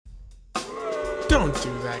Don't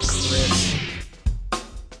do that, Chris.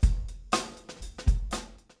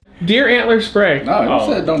 Deer Antler Spray. No,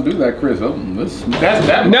 you said don't do that, Chris.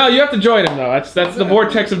 No, you have to join him though. That's the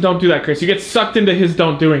vortex of don't do that, Chris. You get sucked into his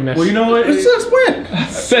don't doingness. Well, you know what? Since when?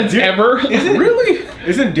 Since ever. Is it really?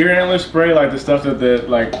 Isn't Deer Antler Spray like the stuff that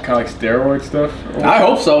like kind of like steroid stuff? I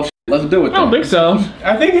hope so. Let's do it. I don't think so.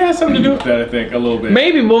 I think it has something to do with that. I think a little bit.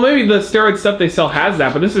 Maybe. Well, maybe the steroid stuff they sell has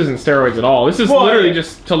that, but this isn't steroids at all. This is literally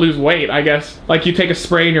just to lose weight, I guess. Like you take a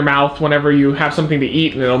spray in your mouth whenever you have something to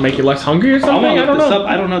eat, and it'll make you less hungry or something. I don't know.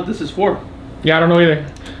 I don't know what this is for. Yeah, I don't know either.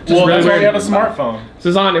 Well, that's why you have a smartphone.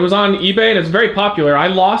 It was on eBay and it's very popular. I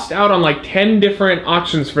lost out on like 10 different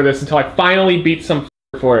auctions for this until I finally beat some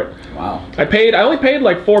for it. Wow. I only paid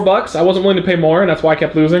like $4. I wasn't willing to pay more, and that's why I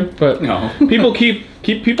kept losing. But no.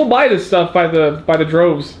 people buy this stuff by the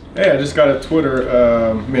droves. Hey, I just got a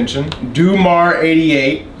Twitter mention.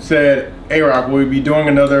 Dumar88 said, A-Roc, will we be doing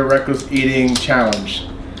another Reckless Eating challenge?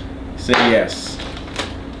 Say yes.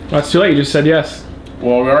 Well, that's too late. You just said yes.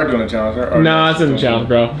 Well, we are doing a challenge. No, this isn't a challenge,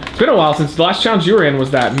 bro. It's been a while since the last challenge you were in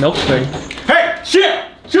was that milk thing. Hey, shit!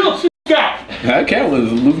 Chill, got. That cat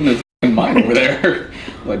was losing his mind over there.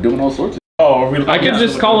 Like doing all sorts of. Oh, I could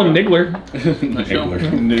just call him Niggler.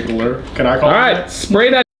 Niggler. Can I call him? All right,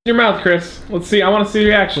 spray that in your mouth, Chris. Let's see. I want to see your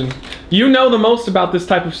reaction. You know the most about this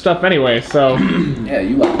type of stuff anyway, so. Yeah,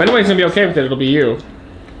 you like. If anybody's gonna be okay with it, it'll be you.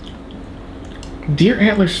 Deer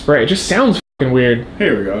Antler Spray. It just sounds fucking weird.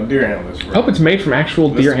 Here we go. Deer Antler Spray. I hope it's made from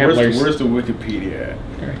actual deer antlers. Where's the Wikipedia at?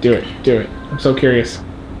 All right, do it. Do it. I'm so curious.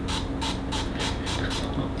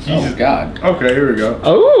 Oh God. Okay, here we go.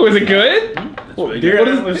 Oh, is it good? Deer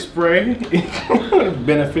Antler Spray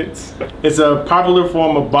benefits. It's a popular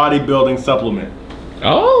form of bodybuilding supplement.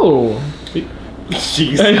 Oh.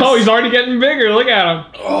 Jesus. Oh, he's already getting bigger. Look at him.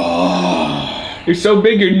 Oh. You're so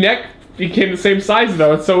big, your neck became the same size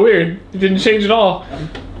though. It's so weird. It didn't change at all.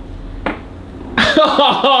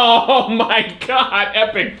 Oh my God!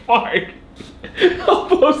 Epic fart.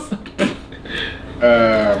 Almost.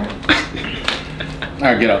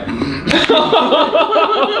 Alright, get up.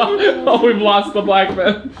 Oh, we've lost the black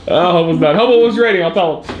man. Oh, Hobo's done. Hobo was ready, I'll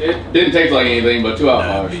tell him. It didn't taste like anything, but 2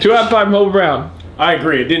 out of 5. 2 out of 5, Hobo Brown. I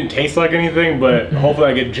agree. It didn't taste like anything, but hopefully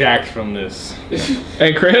I get jacked from this.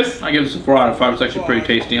 And Chris? I give this a 4 out of 5. It's actually pretty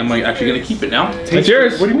tasty. I'm like actually gonna keep it now. It's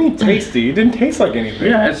yours. What do you mean tasty? It didn't taste like anything.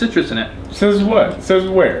 Yeah, it has citrus in it. Says what? Says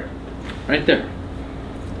where? Right there.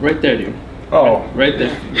 Right there, dude. Oh. Right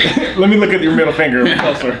there. Let me look at your middle finger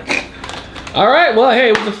closer. Alright, well, hey,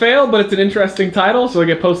 it was a fail, but it's an interesting title, so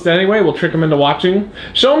it'll get posted anyway. We'll trick them into watching.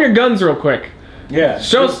 Show them your guns real quick. Yeah.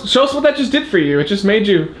 Show us what that just did for you. It just made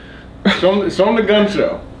you... Show them the gun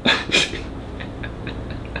show.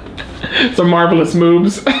 Some marvelous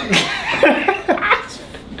moves.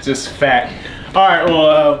 Just fat. Alright,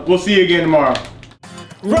 well, we'll see you again tomorrow.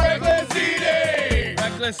 Reckless Eating!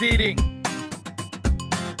 Reckless Eating!